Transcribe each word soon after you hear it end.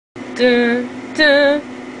Dun, dun,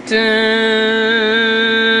 dun.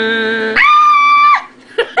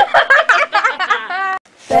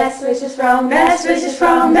 Best wishes from, best wishes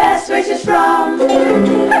from, best wishes from.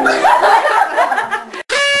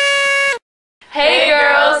 Hey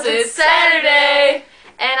girls, it's Saturday!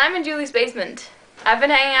 And I'm in Julie's basement. I've been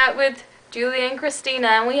hanging out with Julie and Christina,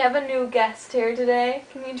 and we have a new guest here today.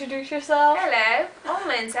 Can you introduce yourself? Hello, I'm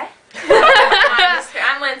Lindsay.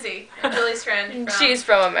 I'm Lindsay. I'm Julie's friend. She's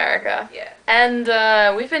from America. Yeah.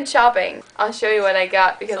 And we've been shopping. I'll show you what I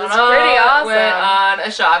got because it's pretty awesome. Went on a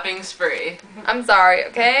shopping spree. I'm sorry,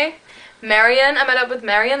 okay? Marion, I met up with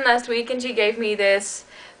Marion last week and she gave me this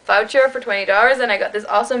voucher for $20 and I got this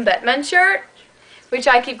awesome Batman shirt, which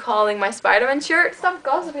I keep calling my Spider-Man shirt. Stop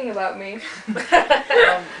gossiping about me.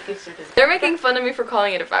 They're making fun of me for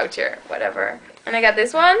calling it a voucher. Whatever. And I got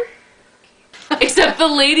this one. Except the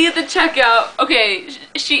lady at the checkout, okay,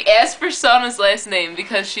 she asked for Sanne's last name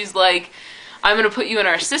because she's like, I'm going to put you in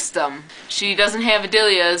our system. She doesn't have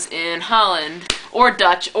Adelia's in Holland, or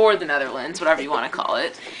Dutch, or the Netherlands, whatever you want to call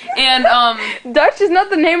it. And, Dutch is not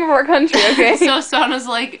the name of our country, okay? so Sanne's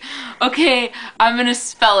like, okay, I'm going to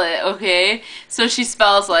spell it, okay? So she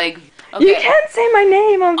spells like, okay. You can't say my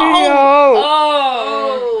name on video.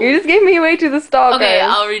 Oh! You just gave me away to the stalkers. Okay,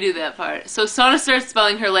 I'll redo that part. So Sanne starts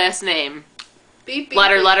spelling her last name. Beep, beep,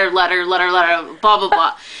 Letter, beep. letter, blah, blah,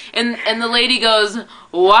 blah. And the lady goes,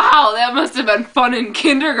 wow, that must have been fun in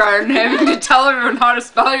kindergarten, having to tell everyone how to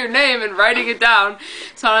spell your name and writing it down.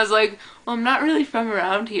 So I was like, well, I'm not really from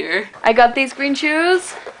around here. I got these green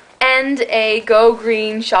shoes and a Go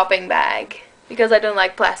Green shopping bag because I don't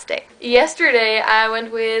like plastic. Yesterday, I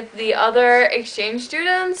went with the other exchange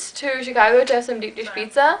students to Chicago to have some deep dish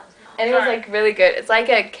pizza, and it was like really good. It's like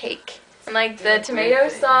a cake, and like the tomato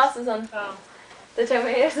sauce is on the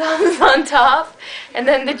tomato sauce is on top, and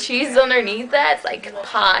then the cheese is underneath that. It's like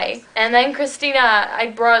pie. And then Christina,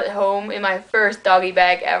 I brought it home in my first doggy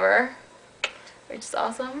bag ever, which is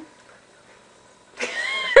awesome.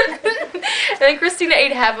 And then Christina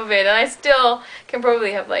ate half of it, and I still can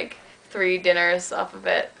probably have like 3 dinners off of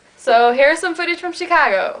it. So here's some footage from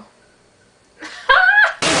Chicago.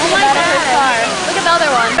 Oh my god! Look at the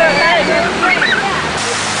other one.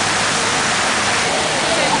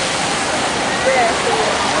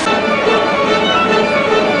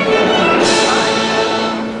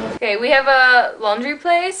 Okay, we have a laundry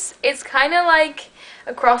place. It's kind of like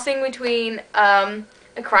a crossing between a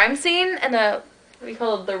crime scene and a, we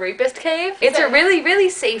call it the rapist cave. It's a really, really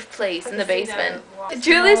safe place in the basement.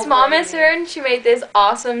 Julie's mom is here and she made this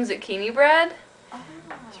awesome zucchini bread. Oh,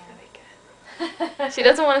 that's really good. She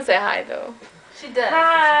doesn't want to say hi though. She does.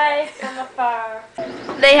 Hi, from afar.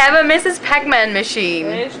 They have a Mrs. Pac-Man machine.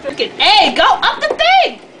 Hey, go up the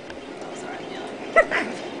thing!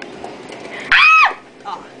 Ah!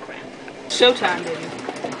 Oh, crap. Showtime, baby.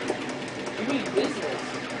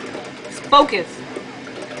 Focus.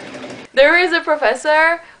 There is a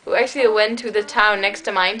professor who actually went to the town next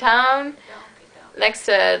to my town, next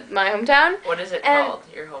to my hometown. What is it And called,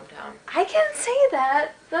 your hometown? I can't say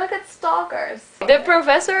that. Look at stalkers. The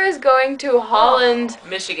professor is going to Holland,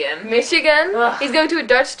 Michigan. Michigan. He's going to a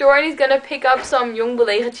Dutch store and he's gonna pick up some jong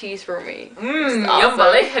belegen cheese for me. Mmm, Awesome. yum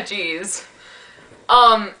belegen cheese.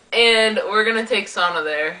 And we're gonna take Sanne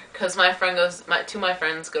there, cause my friends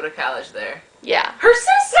go to college there. Yeah. Her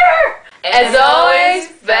sister! As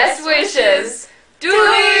always, best wishes.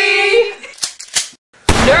 Doei!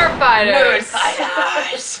 Nerd fighters. Nerd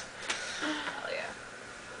fighters.